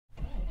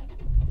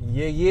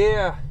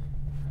Yeah.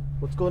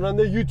 What's going on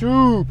there,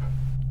 YouTube?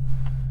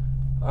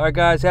 All right,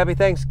 guys, happy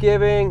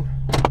Thanksgiving.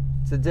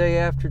 It's the day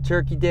after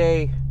Turkey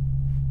Day.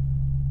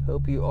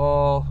 Hope you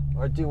all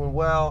are doing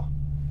well.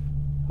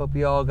 Hope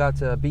you all got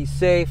to be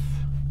safe.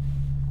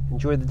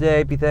 Enjoy the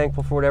day. Be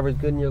thankful for whatever's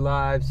good in your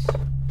lives.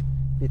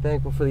 Be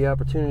thankful for the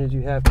opportunities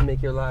you have to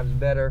make your lives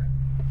better.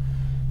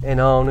 And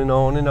on and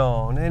on and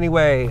on.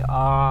 Anyway,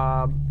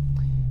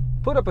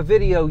 put up a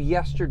video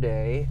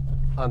yesterday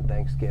on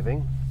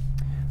Thanksgiving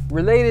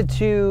related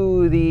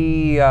to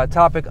the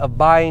topic of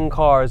buying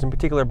cars, in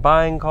particular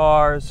buying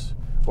cars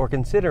or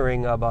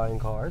considering buying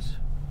cars,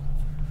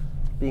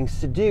 being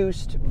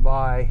seduced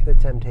by the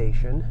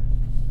temptation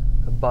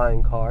of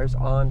buying cars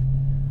on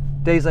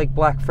days like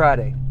Black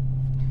Friday,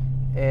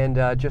 and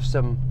just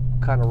some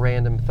kind of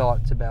random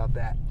thoughts about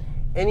that.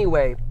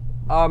 Anyway,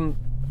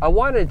 I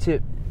wanted to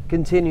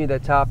continue the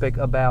topic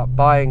about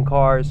buying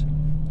cars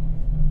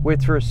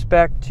with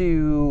respect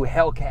to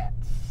Hellcats,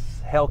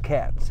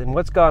 and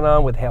what's gone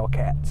on with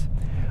Hellcats.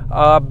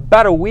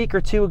 About a week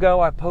or two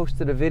ago, I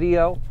posted a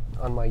video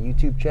on my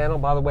YouTube channel.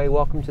 By the way,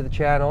 welcome to the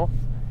channel.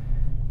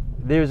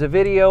 There's a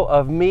video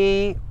of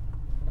me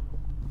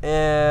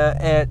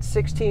at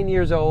 16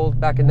 years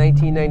old, back in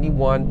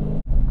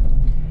 1991,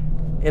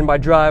 in my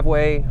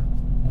driveway,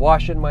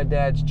 washing my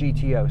dad's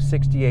GTO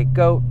 68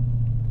 Goat,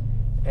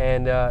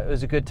 and it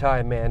was a good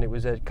time, man.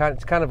 It's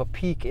kind of a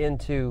peek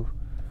into,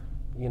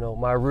 you know,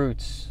 my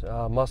roots,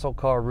 muscle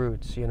car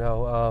roots. You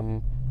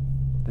know,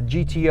 the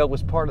GTO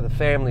was part of the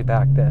family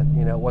back then.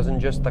 You know, it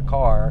wasn't just the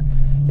car,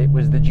 it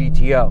was the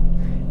GTO.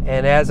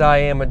 And as I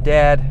am a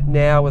dad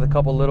now with a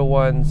couple little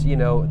ones, you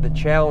know, the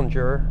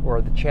Challenger,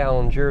 or the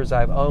Challengers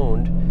I've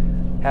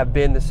owned, have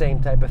been the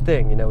same type of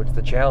thing. You know, it's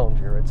the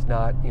Challenger, it's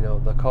not, you know,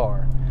 the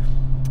car.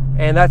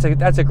 And that's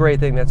a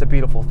great thing. That's a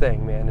beautiful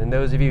thing, man. And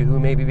those of you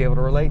who maybe be able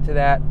to relate to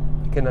that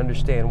can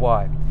understand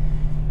why.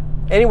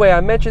 Anyway,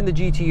 I mentioned the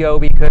GTO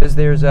because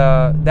there's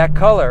that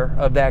color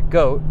of that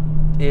Goat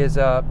is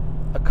a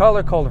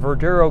color called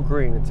Verduro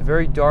green. It's a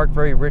very dark,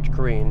 very rich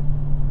green.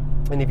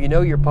 And if you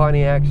know your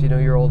Pontiacs, you know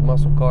your old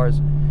muscle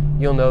cars,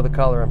 you'll know the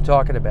color I'm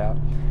talking about.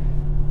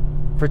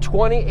 For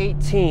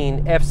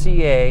 2018,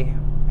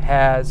 FCA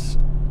has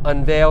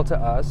unveiled to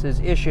us, is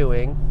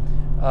issuing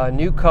a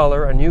new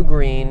color, a new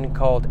green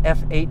called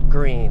F8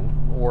 green,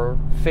 or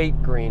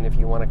Fate green if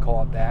you want to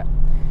call it that.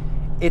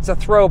 It's a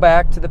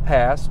throwback to the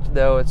past,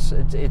 though it's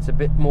a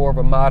bit more of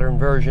a modern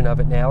version of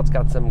it now. It's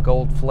got some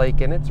gold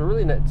flake in it.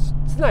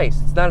 It's nice.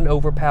 It's not an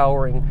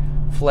overpowering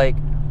flake,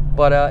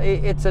 but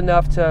it's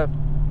enough to,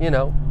 you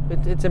know,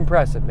 it's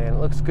impressive, man. It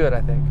looks good,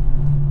 I think.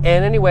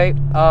 And anyway,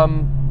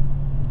 I'm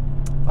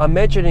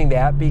mentioning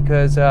that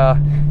because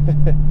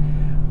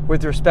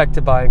with respect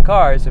to buying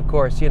cars, of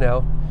course, you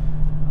know,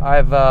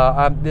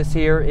 this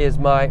here is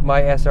my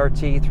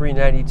SRT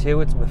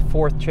 392. It's the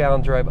fourth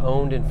Challenger I've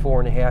owned in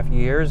 4.5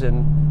 years,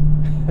 and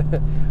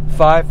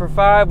 5 for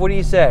 5. What do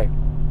you say?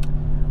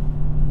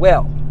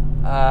 Well,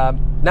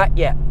 not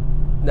yet.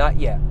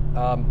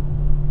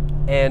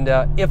 And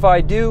if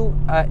I do,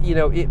 you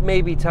know, it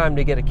may be time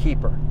to get a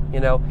keeper. You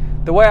know,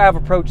 the way I've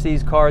approached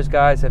these cars,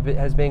 guys,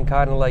 has been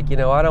kind of like, you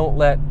know, I don't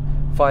let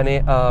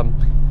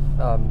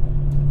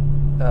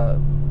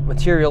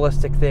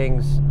materialistic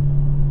things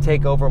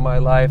take over my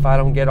life. I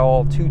don't get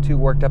all too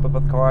worked up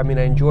about the car. I mean,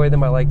 I enjoy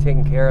them. I like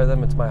taking care of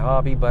them. It's my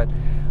hobby, but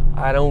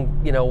I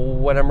don't, you know,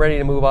 when I'm ready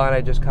to move on, I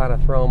just kind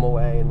of throw them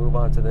away and move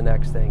on to the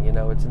next thing. You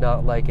know, it's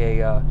not like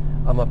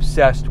I'm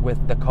obsessed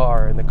with the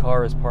car, and the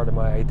car is part of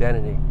my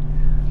identity.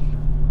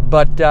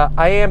 But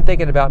I am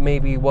thinking about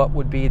maybe what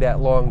would be that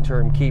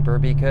long-term keeper,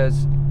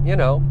 because, you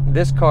know,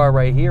 this car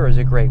right here is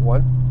a great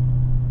one.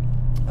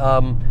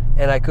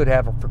 And I could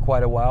have it for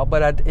quite a while,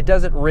 but it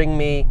doesn't ring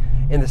me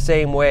in the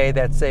same way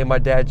that, say, my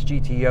dad's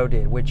GTO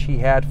did, which he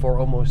had for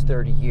almost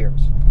 30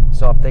 years.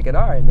 So I'm thinking,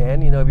 all right,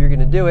 man, you know, if you're going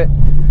to do it,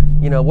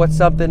 you know, what's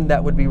something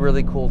that would be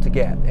really cool to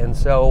get? And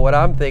so what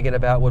I'm thinking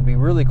about would be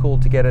really cool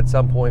to get at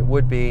some point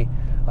would be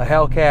a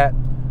Hellcat,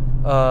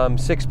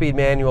 6-speed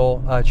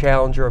manual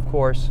Challenger, of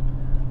course,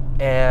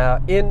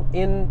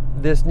 in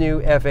this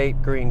new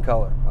F8 green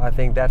color. I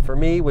think that for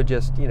me would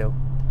just, you know,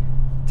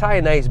 tie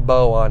a nice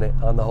bow on it,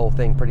 on the whole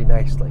thing, pretty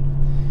nicely.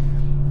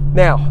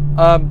 Now,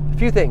 a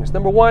few things.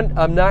 Number one,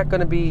 I'm not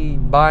going to be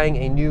buying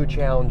a new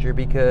Challenger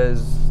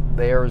because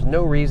there's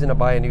no reason to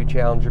buy a new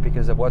Challenger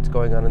because of what's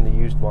going on in the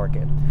used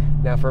market.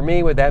 Now, for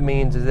me, what that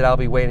means is that I'll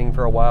be waiting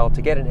for a while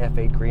to get an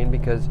F8 green,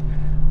 because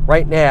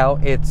right now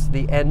it's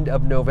the end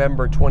of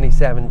November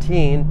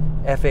 2017.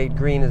 F8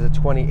 green is a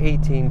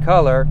 2018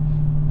 color.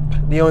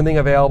 The only thing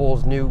available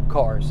is new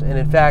cars. And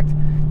in fact,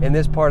 in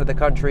this part of the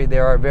country,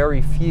 there are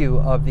very few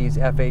of these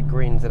F8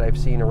 greens that I've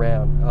seen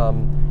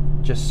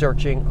around. Just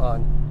searching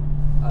on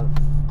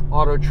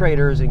auto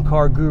traders and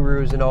car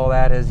gurus and all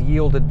that has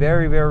yielded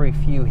very, very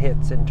few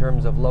hits in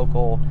terms of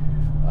local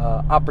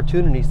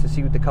opportunities to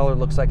see what the color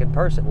looks like in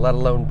person, let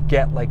alone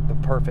get like the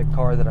perfect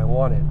car that I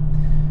wanted.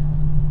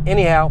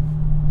 Anyhow,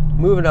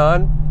 moving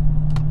on.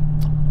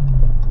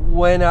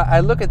 when I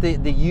look at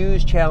the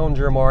used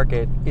Challenger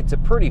market, it's a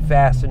pretty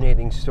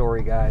fascinating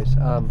story, guys.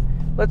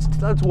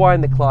 Let's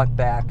wind the clock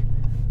back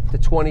to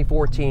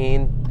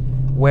 2014,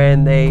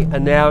 when they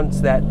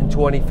announced that in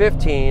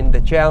 2015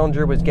 the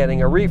Challenger was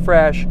getting a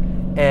refresh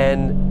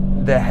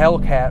and the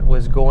Hellcat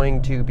was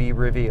going to be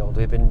revealed.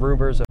 There have been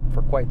rumors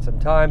for quite some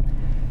time,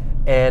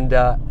 and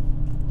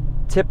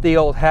tip the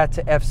old hat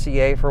to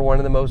FCA for one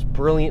of the most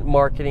brilliant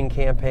marketing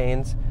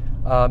campaigns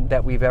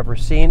that we've ever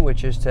seen,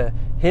 which is to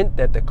hint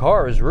that the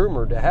car is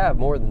rumored to have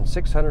more than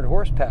 600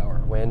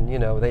 horsepower, when, you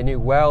know, they knew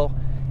well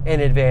in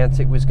advance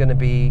it was going to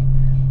be,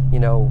 you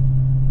know,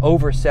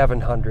 over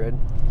 700,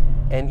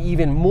 and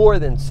even more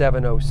than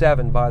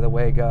 707, by the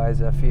way,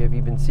 guys. If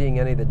you've been seeing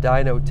any of the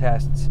dyno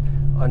tests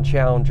on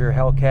Challenger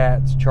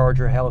Hellcats,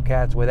 Challenger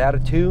Hellcats without a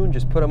tune,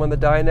 just put them on the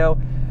dyno,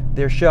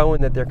 they're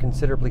showing that they're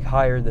considerably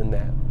higher than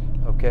that,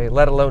 okay?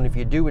 Let alone if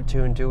you do a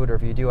tune to it or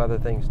if you do other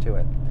things to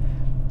it.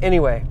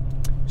 Anyway,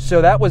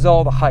 so that was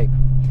all the hype,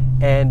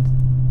 and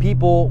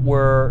people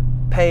were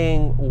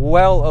paying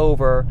well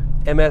over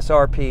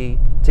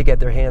MSRP to get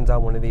their hands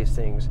on one of these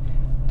things.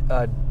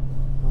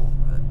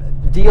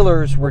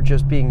 Dealers were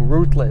just being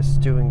ruthless,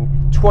 doing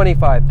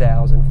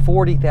 $25,000,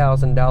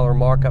 $40,000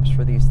 markups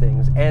for these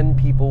things, and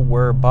people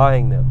were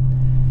buying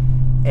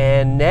them.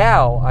 And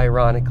now,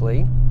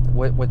 ironically,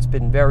 what's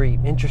been very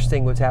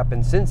interesting, what's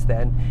happened since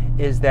then,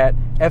 is that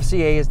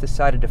FCA has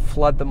decided to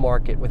flood the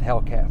market with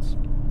Hellcats.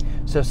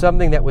 So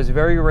something that was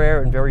very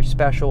rare and very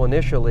special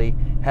initially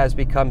has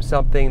become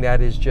something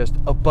that is just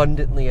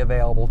abundantly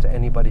available to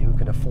anybody who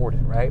can afford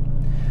it, right?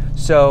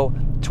 So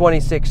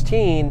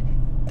 2016,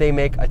 they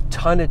make a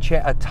ton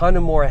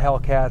of more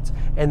Hellcats,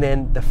 and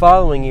then the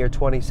following year,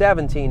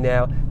 2017,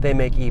 now they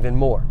make even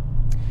more.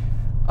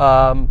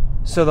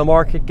 So the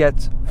market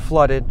gets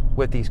flooded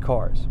with these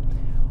cars.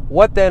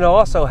 What then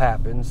also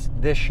happens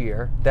this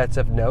year that's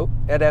of note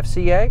at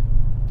FCA?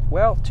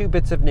 Well, two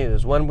bits of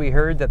news. One, we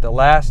heard that the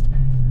last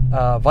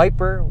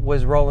Viper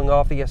was rolling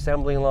off the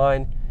assembly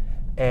line,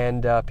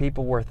 and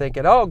people were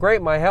thinking, oh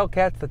great, my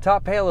Hellcat's the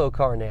top Halo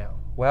car now.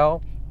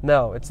 Well,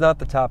 no, it's not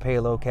the top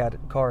Halo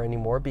car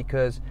anymore,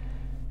 because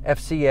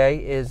FCA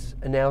is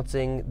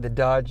announcing the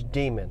Dodge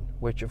Demon,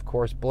 which of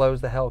course blows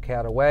the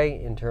Hellcat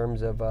away in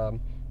terms of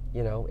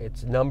you know,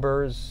 its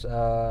numbers,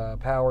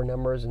 power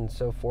numbers, and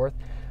so forth.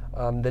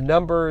 The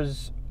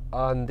numbers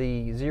on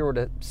the 0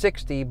 to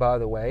 60, by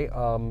the way,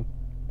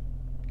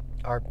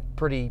 are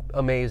pretty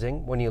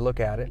amazing when you look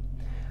at it,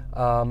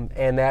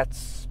 and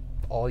that's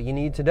all you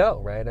need to know,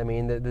 right? I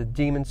mean, the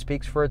Demon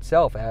speaks for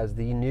itself as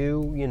the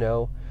new, you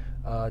know,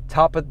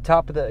 top of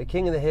the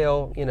king of the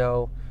hill, you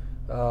know,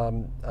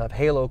 of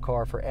Halo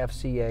car for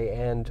FCA,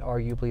 and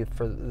arguably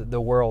for the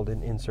world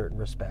in certain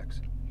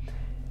respects.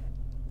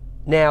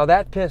 Now,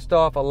 that pissed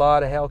off a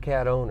lot of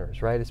Hellcat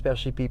owners, right?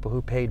 Especially people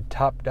who paid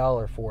top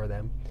dollar for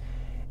them.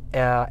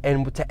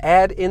 And to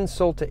add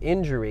insult to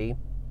injury,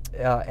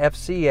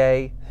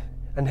 FCA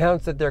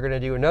announced that they're going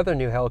to do another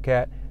new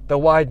Hellcat, the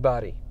wide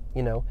body,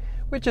 you know,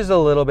 which is a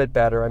little bit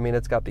better. I mean,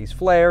 it's got these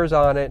flares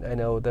on it. I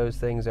know those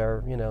things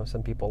are, you know,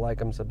 some people like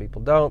them, some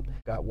people don't.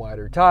 Got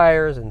wider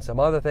tires and some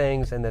other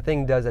things, and the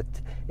thing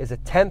is a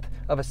 1/10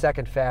 of a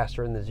second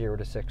faster in the 0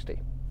 to 60.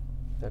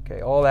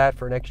 Okay, all that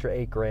for an extra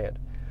 $8,000.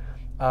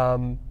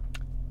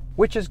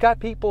 Which has got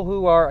people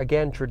who are,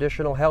 again,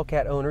 traditional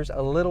Hellcat owners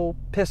a little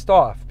pissed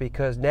off,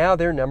 because now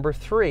they're number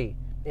 3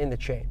 in the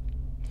chain.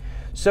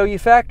 So you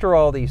factor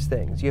all these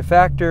things. You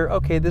factor,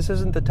 okay, this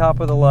isn't the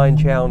top of the line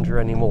Challenger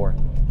anymore.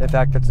 In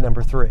fact, it's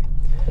number 3.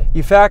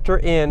 You factor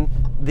in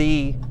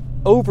the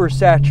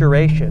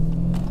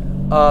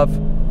oversaturation of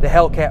the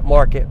Hellcat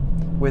market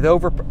with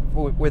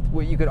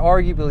what you could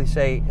arguably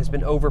say has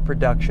been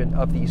overproduction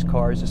of these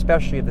cars,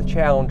 especially of the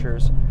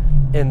Challengers,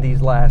 in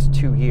these last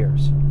 2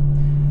 years.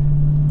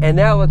 And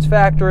now let's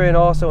factor in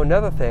also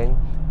another thing,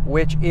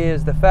 which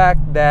is the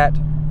fact that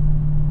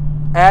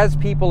as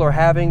people are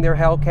having their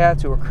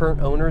Hellcats who are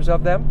current owners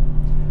of them,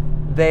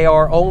 they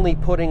are only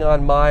putting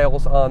on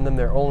miles on them,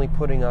 they're only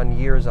putting on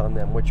years on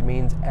them, which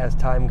means as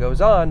time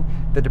goes on,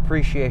 the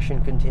depreciation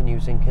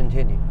continues and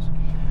continues.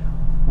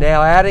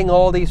 Now, adding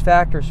all these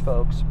factors,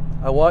 folks,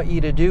 I want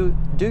you to do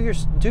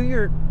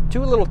a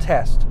little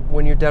test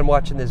when you're done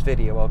watching this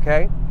video,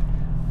 okay?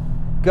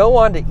 Go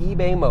on to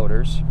eBay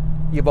Motors.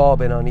 You've all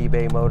been on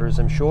eBay Motors,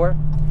 I'm sure.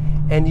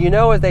 And you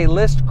know, as they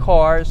list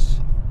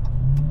cars,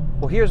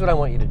 well, here's what I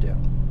want you to do.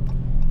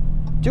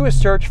 Do a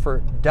search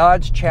for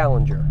Dodge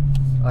Challenger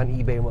on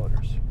eBay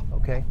Motors,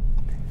 okay?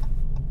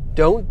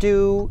 Don't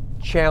do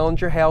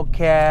Challenger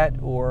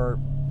Hellcat or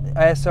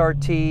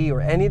SRT or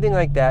anything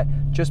like that.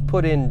 Just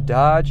put in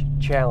Dodge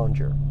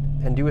Challenger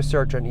and do a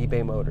search on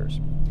eBay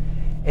Motors.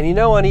 And you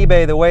know, on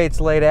eBay, the way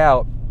it's laid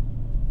out,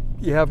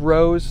 you have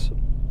rows,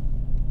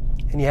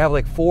 and you have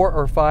like 4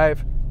 or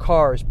 5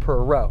 cars per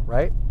row,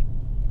 right?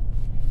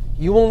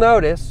 You will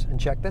notice, and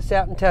check this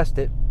out and test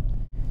it,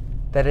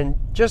 that in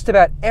just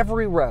about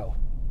every row,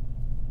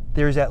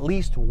 there's at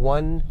least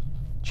one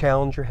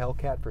Challenger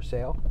Hellcat for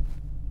sale.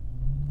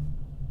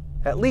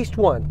 At least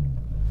one.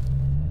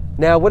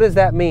 Now, what does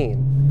that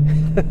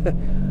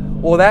mean?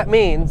 Well, that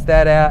means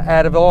that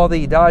out of all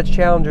the Dodge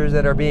Challengers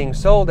that are being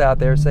sold out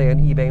there, say on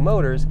eBay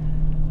Motors,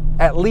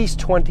 at least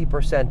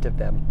 20% of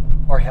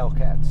them are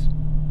Hellcats.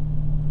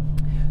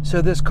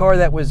 So this car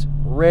that was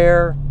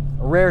rare,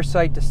 a rare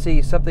sight to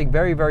see, something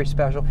very, very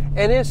special,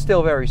 and is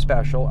still very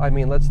special. I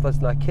mean, let's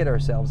not kid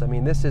ourselves. I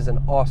mean, this is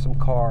an awesome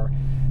car,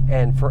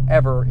 and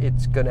forever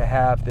it's going to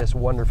have this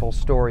wonderful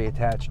story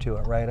attached to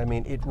it, right? I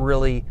mean, it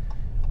really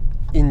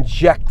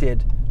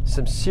injected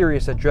some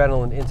serious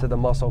adrenaline into the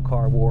muscle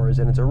car wars,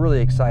 and it's a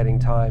really exciting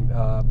time.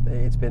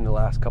 It's been the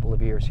last couple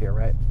of years here,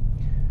 right?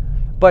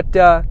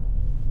 But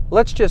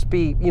let's just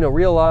be,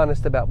 real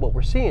honest about what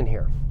we're seeing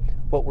here.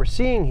 What we're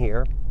seeing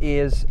here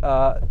is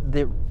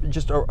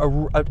just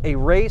a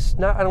race.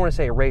 I don't want to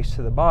say a race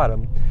to the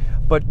bottom,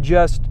 but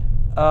just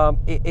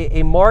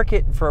a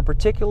market for a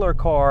particular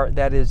car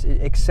that is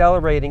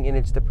accelerating in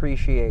its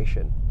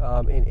depreciation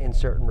in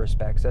certain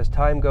respects. As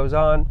time goes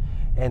on,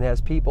 and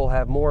as people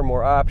have more and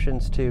more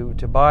options to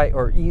buy,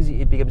 or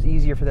it becomes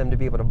easier for them to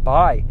be able to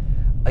buy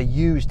a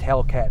used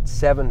Hellcat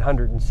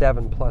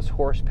 707 plus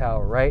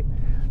horsepower, right?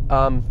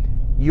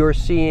 You're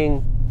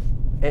seeing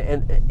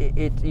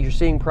you're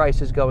seeing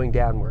prices going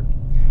downward.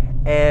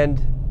 And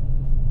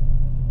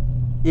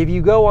if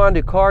you go on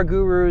to Car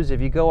Gurus, if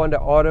you go on to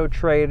Auto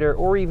Trader,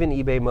 or even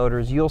eBay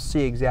Motors, you'll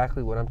see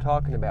exactly what I'm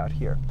talking about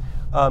here.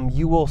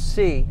 You will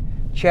see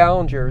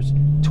Challengers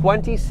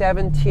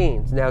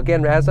 2017s. Now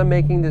again, as I'm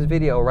making this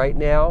video right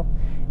now,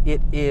 it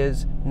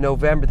is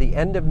November, the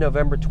end of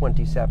November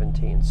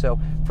 2017. So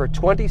for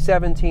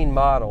 2017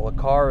 model, a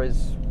car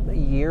is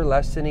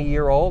less than a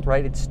year old,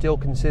 right? It's still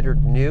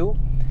considered new.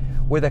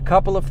 With a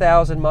couple of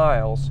thousand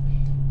miles,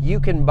 you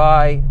can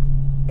buy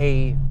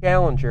a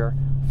Challenger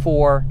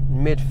for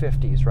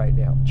mid-50s right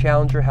now.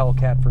 Challenger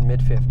Hellcat for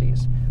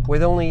mid-50s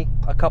with only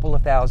a couple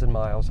of thousand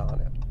miles on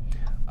it.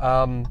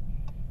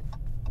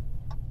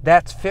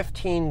 That's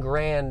 15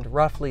 grand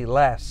roughly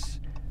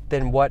less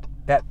than what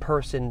that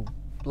person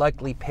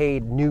likely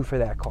paid new for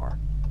that car.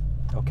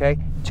 Okay?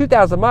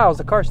 2,000 miles,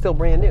 the car's still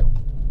brand new.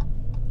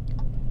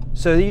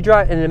 So you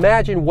drive, and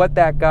imagine what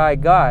that guy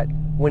got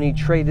when he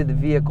traded the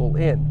vehicle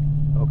in.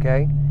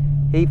 Okay?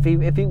 If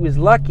he was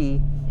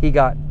lucky, he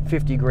got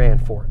 50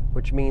 grand for it,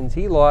 which means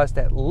he lost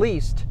at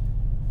least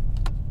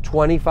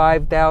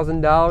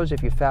 $25,000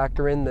 if you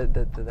factor in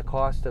the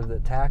cost of the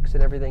tax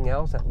and everything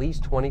else. At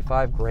least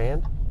 25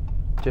 grand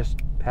just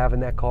having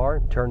that car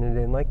and turning it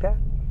in like that.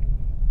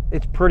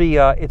 It's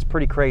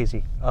pretty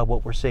crazy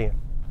what we're seeing.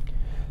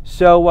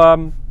 So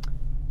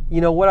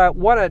what I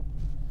want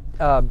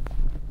to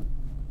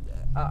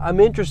I'm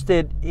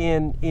interested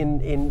in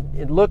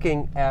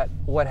looking at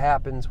what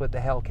happens with the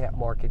Hellcat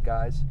market,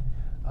 guys,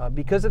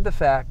 because of the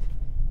fact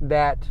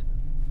that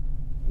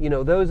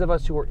those of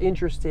us who are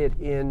interested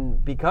in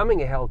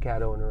becoming a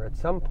Hellcat owner at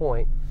some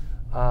point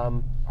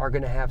are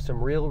going to have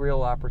some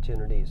real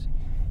opportunities,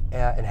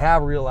 and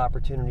have real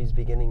opportunities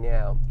beginning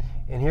now.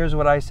 And here's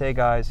what I say,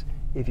 guys.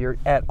 If you're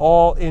at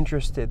all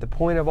interested, the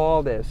point of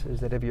all this is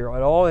that if you're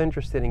at all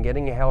interested in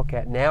getting a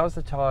Hellcat, now's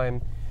the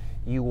time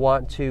you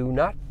want to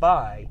not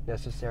buy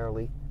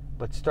necessarily,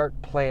 but start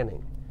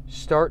planning,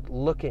 start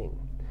looking,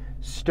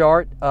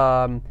 start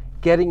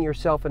getting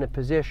yourself in a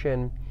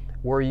position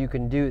where you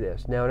can do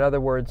this. Now, in other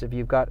words, if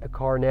you've got a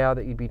car now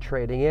that you'd be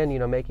trading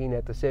in, making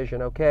that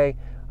decision, okay,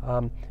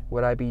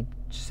 would I be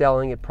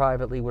selling it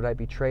privately? Would I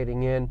be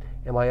trading in?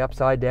 Am I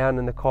upside down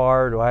in the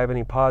car? Do I have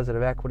any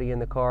positive equity in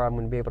the car I'm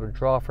going to be able to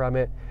draw from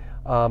it?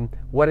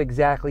 What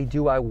exactly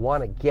do I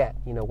want to get?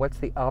 What's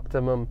the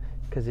optimum?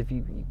 Because if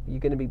you're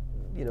going to be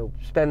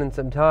spending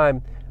some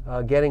time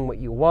getting what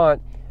you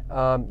want,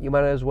 you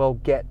might as well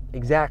get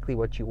exactly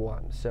what you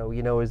want. So,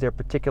 is there a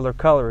particular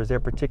color? Is there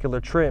a particular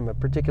trim? A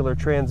particular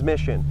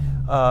transmission?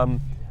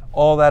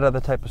 All that other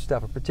type of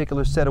stuff. A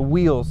particular set of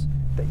wheels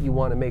that you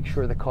want to make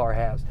sure the car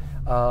has.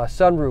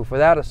 Sunroof,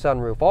 without a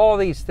sunroof. All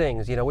these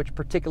things. Which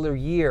particular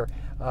year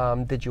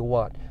did you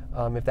want?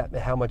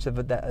 How much of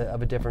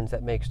a difference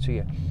that makes to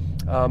you.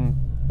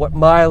 What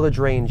mileage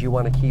range you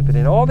want to keep it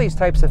in. All these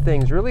types of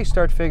things. Really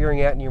start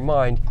figuring out in your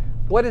mind,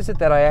 what is it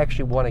that I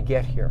actually want to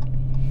get here?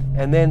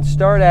 And then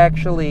start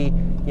actually,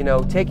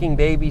 taking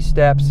baby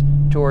steps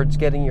towards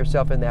getting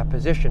yourself in that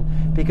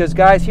position. Because,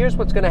 guys, here's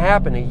what's going to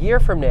happen. A year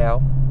from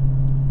now,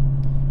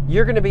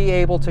 you're going to be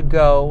able to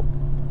go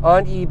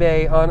on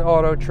eBay, on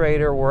Auto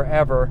Trader,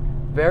 wherever,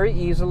 very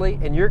easily,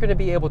 and you're going to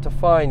be able to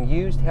find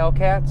used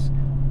Hellcats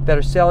that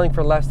are selling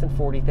for less than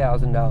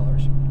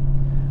 $40,000.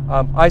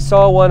 I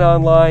saw one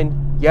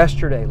online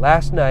yesterday,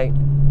 last night.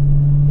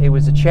 It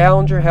was a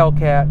Challenger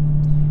Hellcat.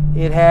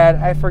 It had,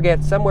 I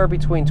forget, somewhere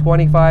between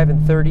 25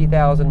 and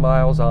 30,000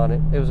 miles on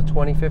it. It was a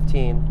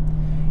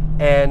 2015.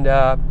 And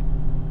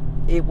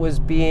it was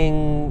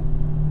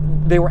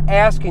they were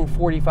asking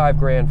 45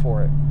 grand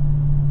for it.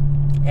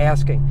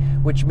 Asking,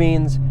 which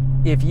means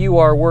if you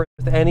are worth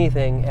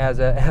anything as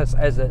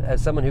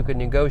someone who can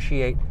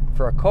negotiate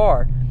for a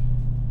car,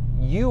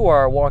 you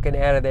are walking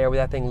out of there with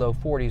that thing low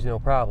 40s, no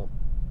problem.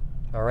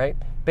 All right?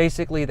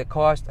 Basically the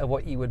cost of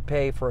what you would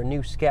pay for a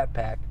new Scat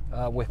Pack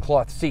with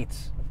cloth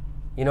seats.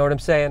 You know what I'm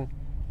saying?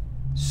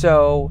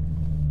 So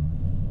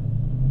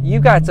you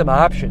got some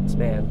options,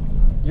 man.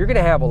 You're going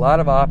to have a lot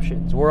of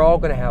options. We're all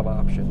going to have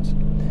options.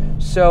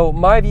 So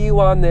my view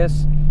on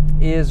this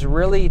is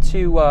really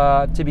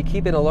to be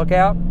keeping a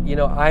lookout. You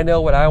know, I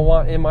know what I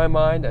want in my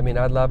mind. I mean,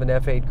 I'd love an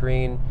F8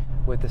 green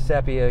with the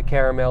sepia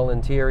caramel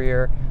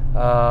interior,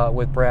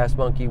 with brass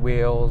monkey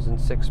wheels and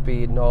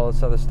 6-speed and all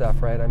this other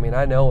stuff, right? I mean,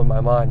 I know in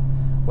my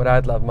mind what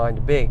I'd love mine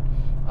to be.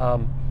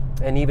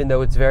 And even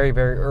though it's very,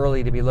 very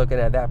early to be looking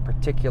at that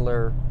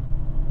particular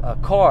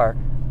car,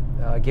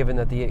 given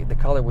that the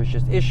color was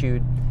just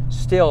issued,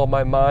 still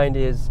my mind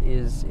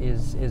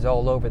is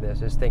all over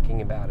this, is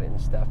thinking about it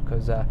and stuff,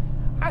 because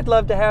I'd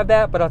love to have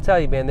that. But I'll tell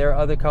you, man, there are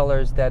other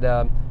colors that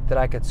that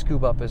I could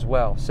scoop up as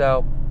well.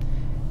 So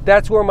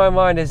that's where my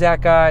mind is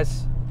at,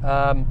 guys.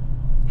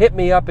 Hit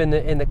me up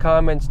in the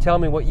comments. Tell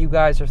me what you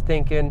guys are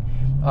thinking.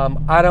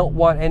 I don't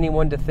want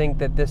anyone to think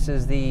that this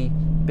has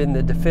been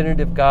the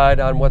definitive guide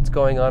on what's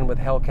going on with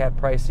Hellcat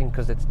pricing,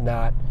 because it's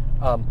not.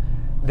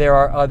 There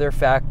are other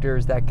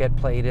factors that get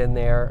played in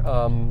there,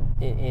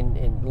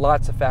 in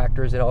lots of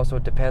factors. It also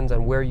depends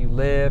on where you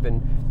live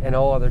and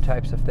all other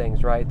types of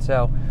things, right?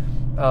 So,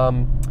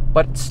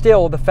 but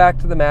still, the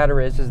fact of the matter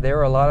is there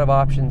are a lot of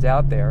options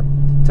out there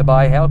to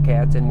buy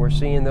Hellcats, and we're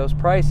seeing those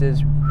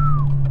prices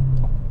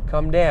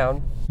come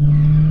down.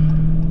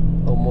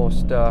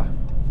 Almost got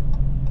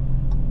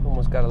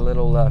a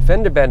little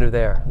fender bender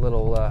there, a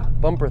little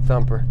bumper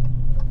thumper.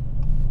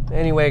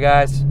 Anyway,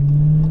 guys,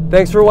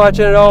 thanks for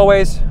watching as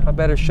always. I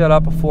better shut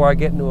up before I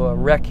get into a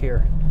wreck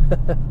here.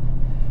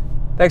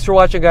 Thanks for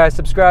watching, guys.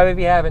 Subscribe if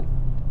you haven't.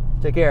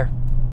 Take care.